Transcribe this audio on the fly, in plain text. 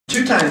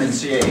Two-time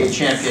NCAA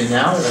champion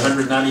now at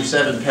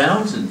 197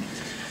 pounds. And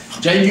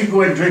Jane, you can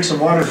go ahead and drink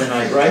some water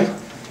tonight, right?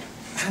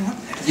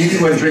 You can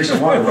go ahead and drink some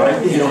water,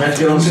 right? You don't have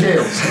to get on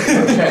scales.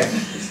 Okay.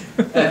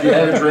 After you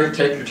have a drink,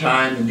 take your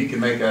time, and you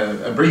can make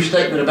a brief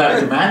statement about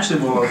your match,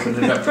 and we'll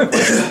open it up for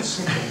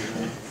questions.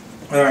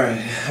 All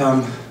right.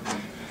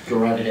 Go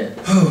right ahead.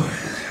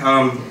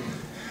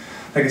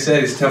 Like I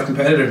said, he's a tough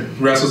competitor.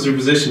 Wrestles through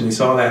position. We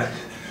saw that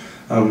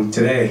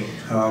today.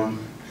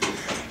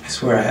 I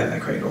swear I had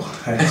that cradle.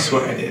 I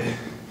swear I did.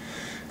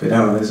 But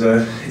no, it's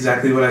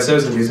exactly what I said.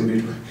 It's going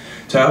to be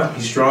tough.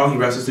 He's strong. He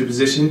wrestles through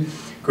position.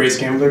 Great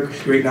scrambler.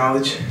 Great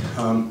knowledge.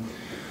 I'm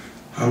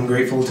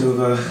grateful to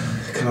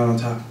have come out on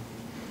top.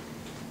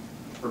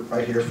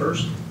 Right here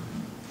first.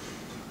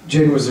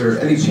 Jaden, was there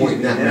any point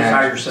in that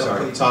match? Yourself,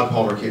 sorry, Todd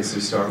Palmer, Kansas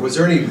City Star. Was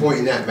there any point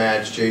in that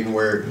match, Jaden,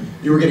 where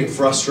you were getting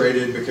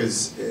frustrated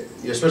because,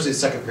 especially the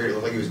second period, it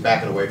looked like he was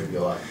backing away from you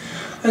a lot?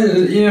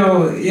 You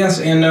know, yes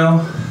and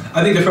no.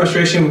 I think the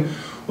frustration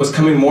was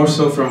coming more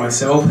so from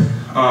myself.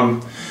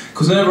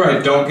 Because whenever I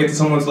don't get to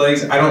someone's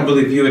legs, I don't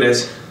really view it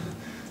as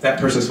that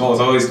person's fault.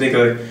 I always think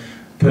like,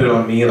 put it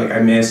on me, like I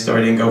missed or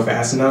I didn't go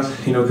fast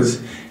enough, you know,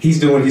 because he's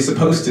doing what he's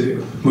supposed to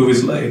do, move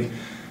his leg.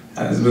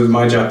 It was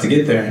my job to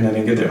get there, and I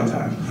didn't get there on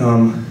time.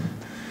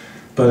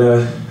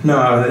 No,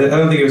 I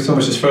don't think it was so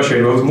much just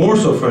frustrated. I was more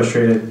so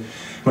frustrated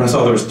when I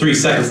saw there was 3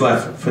 seconds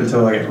left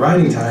until I got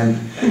riding time,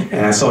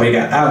 and I saw he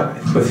got out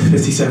with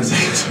 57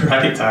 seconds of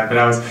riding time, and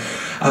I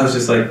was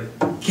just like,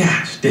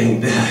 gosh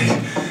dang,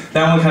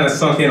 that one kind of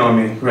sunk in on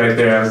me right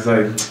there. I was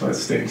like, oh, that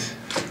stinks.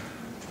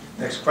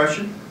 Next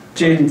question.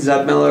 Jaden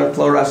Zub Miller,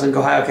 Flow Wrestling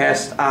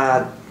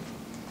OhioCast.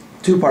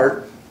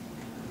 Two-part.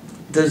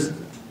 Does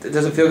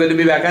it feel good to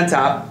be back on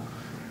top?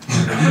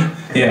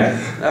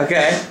 Yeah.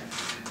 Okay.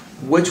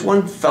 Which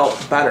one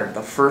felt better?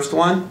 The first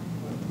one,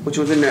 which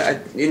was in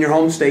your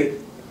home state,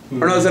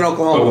 or no, it was in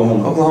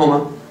Oklahoma.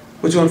 Oklahoma.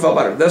 Which one felt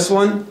better? This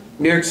one,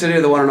 New York City,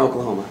 or the one in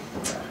Oklahoma?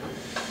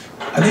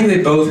 I think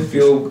they both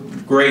feel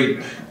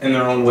great in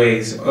their own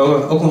ways.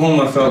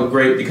 Oklahoma felt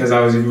great because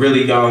I was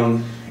really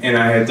young and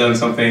I had done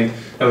something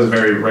that was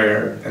very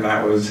rare, and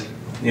that was,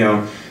 you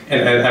know,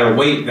 at a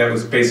weight that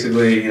was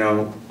basically, you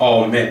know,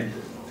 all men.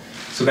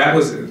 So that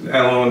was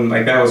alone,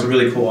 like that was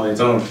really cool on its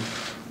own.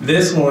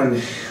 This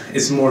one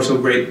is more so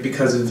great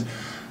because of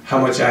how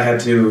much I had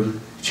to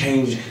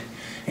change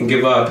and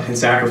give up and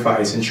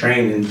sacrifice and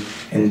train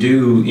and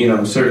do, you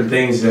know, certain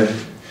things to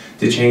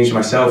change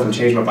myself and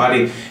change my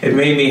body. It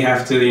made me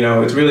have to, you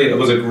know, it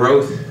was a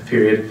growth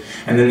period,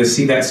 and then to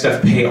see that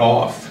stuff pay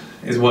off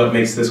is what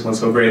makes this one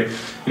so great.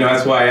 You know,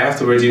 that's why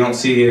afterwards you don't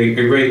see a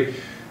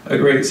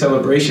great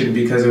celebration,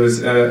 because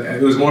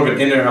it was more of an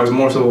inner. I was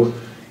more so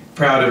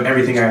proud of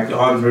everything I've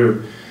gone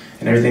through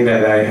and everything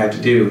that I had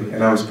to do,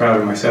 and I was proud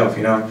of myself,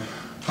 you know.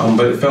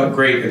 But it felt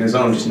great in its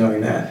own, just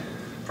knowing that.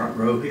 Front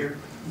row here.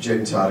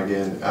 Jaden Todd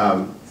again.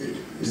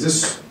 Is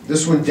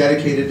this one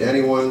dedicated to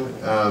anyone?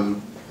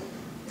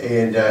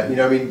 You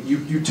know, I mean,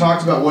 you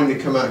talked about wanting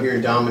to come out here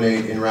and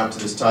dominate en route to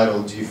this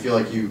title. Do you feel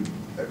like you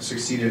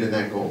succeeded in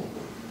that goal?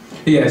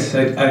 Yes,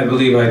 I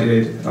believe I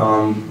did.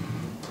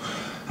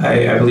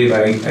 I believe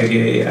I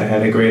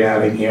had a great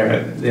outing here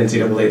at the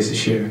NCAAs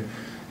this year.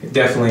 It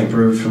definitely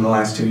improved from the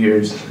last 2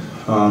 years.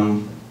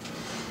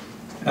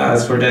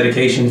 As for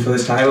dedication for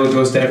this title, it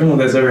goes to everyone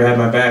that's ever had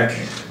my back.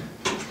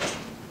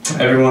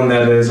 Everyone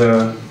that has,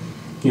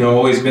 you know,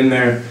 always been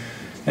there,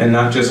 and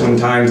not just when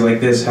times like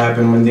this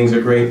happen, when things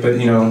are great, but,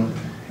 you know,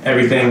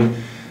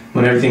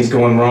 when everything's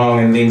going wrong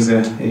and things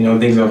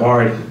are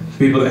hard.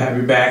 People that have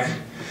your back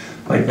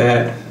like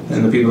that,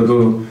 and the people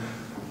who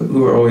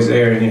are always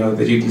there, you know,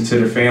 that you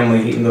consider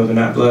family, even though they're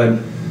not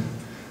blood.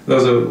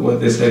 Those are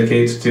what this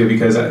dedicates to,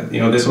 because, you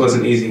know, this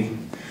wasn't easy.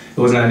 It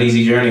was not an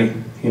easy journey,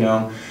 you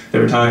know.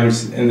 There were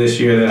times in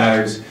this year that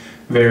I was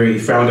very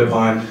frowned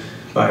upon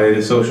by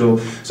the social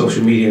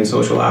media and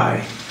social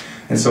eye.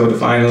 And so to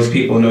find those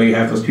people, know you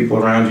have those people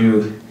around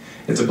you,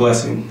 it's a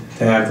blessing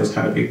to have those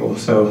kind of people.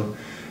 So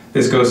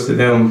this goes to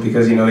them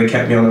because, you know, they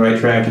kept me on the right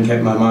track and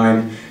kept my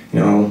mind, you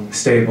know,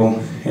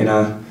 stable. And,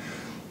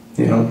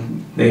 you know,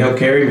 they helped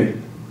carry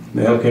me.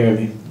 They helped carry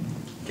me.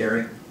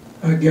 Gary?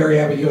 Gary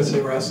Abbott,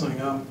 USA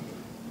Wrestling.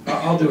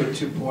 I'll do a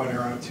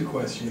two-pointer on 2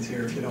 questions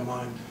here, if you don't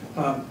mind.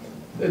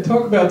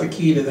 Talk about the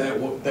key to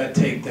that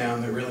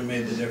takedown that really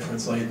made the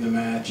difference late in the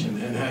match,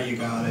 and how you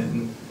got it.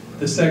 And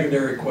the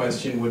secondary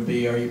question would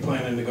be, are you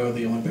planning to go to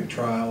the Olympic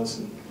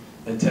trials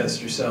and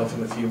test yourself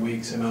in a few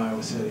weeks in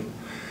Iowa City?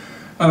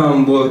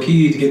 Well, the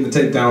key to getting the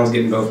takedown is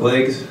getting both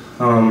legs.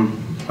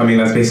 I mean,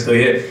 that's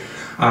basically it.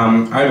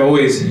 I've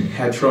always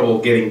had trouble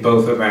getting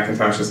both of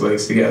McIntosh's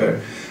legs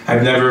together.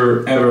 I've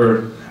never,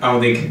 ever, I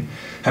don't think,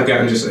 have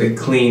gotten just a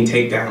clean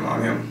takedown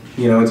on him.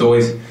 You know, it's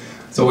always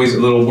a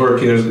little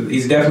work.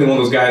 He's definitely one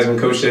of those guys when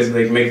coach says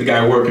they can make the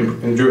guy work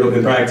and drill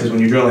in practice when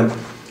you're drilling.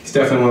 He's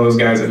definitely one of those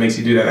guys that makes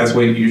you do that. That's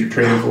what you're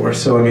training for.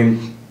 So, I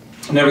mean,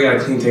 I never got a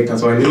clean takedown,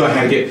 so I knew I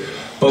had to get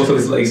both of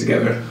his legs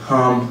together.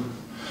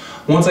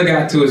 Once I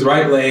got to his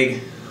right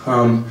leg,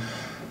 on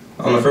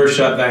the first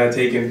shot that I had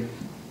taken,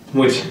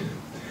 which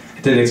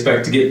didn't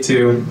expect to get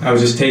to. I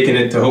was just taking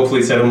it to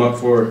hopefully set him up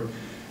for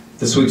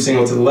the sweep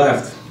single to the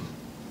left.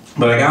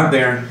 But I got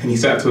there and he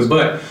sat to his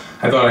butt.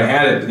 I thought I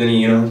had it, but then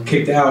he,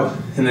 kicked out.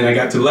 And then I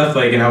got to the left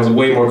leg and I was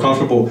way more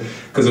comfortable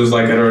because it was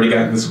like I'd already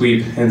gotten the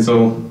sweep. And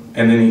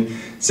then he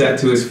sat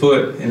to his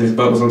foot and his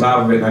butt was on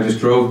top of it, and I just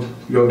drove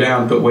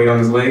down, put weight on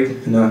his leg,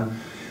 and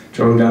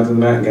drove him down to the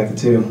mat and got the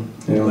 2.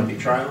 Olympic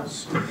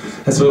trials?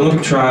 That's what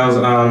Olympic trials.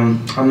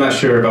 I'm not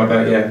sure about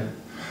that yet.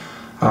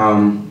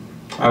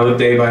 I live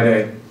day by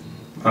day.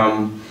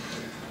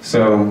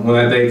 So when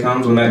that day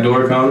comes, when that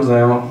door comes,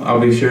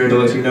 I'll be sure to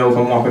let you know if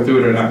I'm walking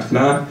through it or not. If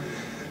not,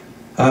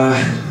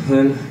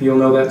 then you'll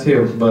know that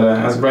too. But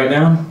as of right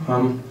now,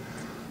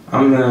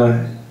 I'm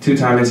a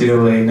 2-time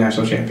NCAA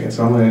national champion,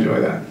 so I'm going to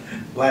enjoy that.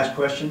 Last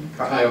question.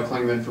 Kyle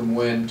Klingman from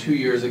Wynn. 2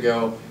 years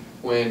ago,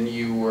 when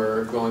you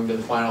were going to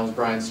the finals,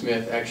 Brian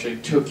Smith actually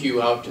took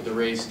you out to the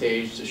race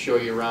stage to show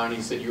you around.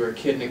 He said you were a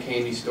kid in a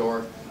candy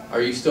store.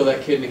 Are you still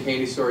that kid in a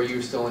candy store? Are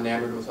you still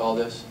enamored with all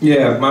this?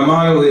 Yeah, my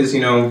motto is,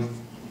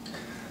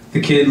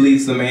 the kid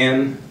leads the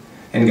man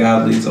and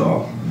God leads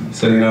all.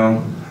 So,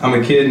 I'm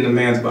a kid in a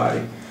man's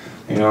body,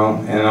 and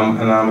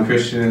I'm a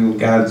Christian, and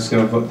God's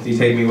going to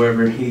take me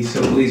wherever he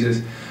so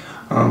pleases.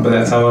 But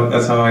that's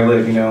how I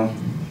live,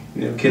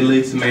 kid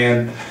leads the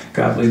man,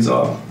 God leads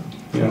all.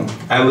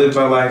 I live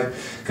my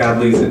life,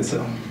 God leads it,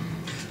 so.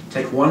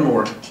 Take one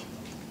more.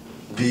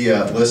 The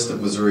list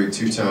of Missouri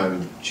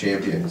 2-time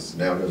champions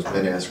now goes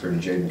Ben Askren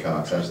and J'den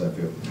Cox. How does that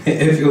feel?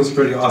 It feels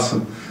pretty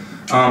awesome.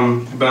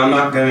 But I'm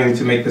not going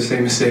to make the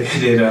same mistake I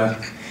did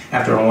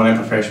after I won it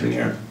my freshman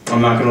year.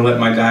 I'm not going to let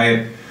my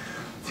diet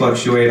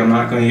fluctuate. I'm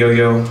not going to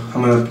yo-yo.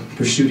 I'm going to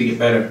pursue to get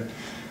better.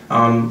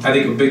 I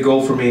think a big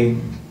goal for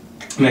me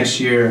next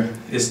year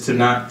is to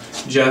not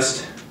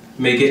just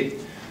make it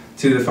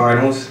to the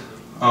finals.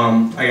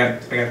 I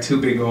got 2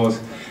 big goals,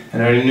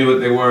 and I already knew what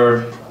they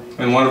were.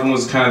 And one of them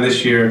was kind of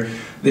this year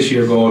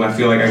goal, and I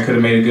feel like I could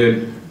have made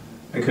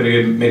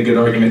a good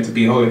argument to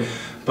be holy.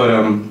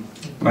 But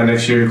my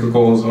next year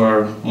goals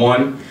are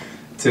 1,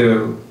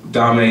 to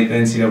dominate the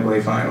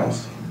NCAA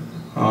finals.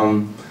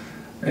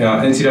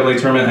 NCAA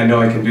tournament, I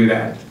know I can do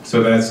that.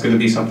 So that's going to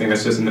be something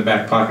that's just in the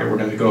back pocket. We're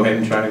going to go ahead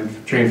and try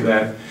and train for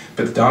that.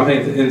 But to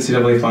dominate the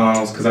NCAA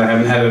finals, because I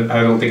haven't had,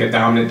 I don't think, a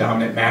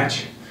dominant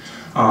match.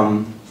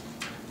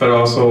 But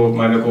also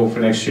my goal for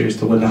next year is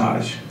to win the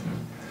Hodge.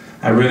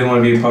 I really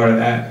want to be a part of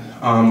that.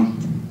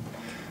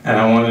 And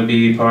I want to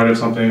be part of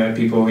something that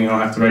people,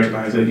 have to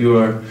recognize that you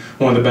are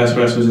one of the best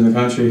wrestlers in the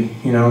country,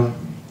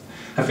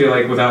 I feel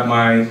like if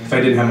I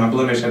didn't have my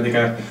blemish, I think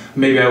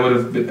maybe I would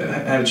have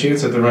had a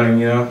chance at the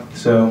running,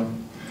 So,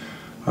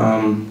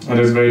 and it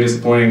was very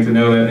disappointing to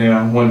know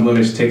that, one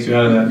blemish takes you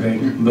out of that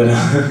thing. But,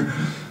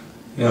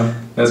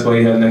 that's why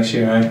you have next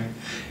year, right?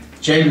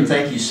 J'den,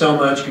 thank you so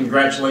much.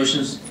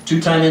 Congratulations.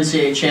 2-time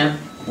NCAA champ,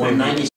 190.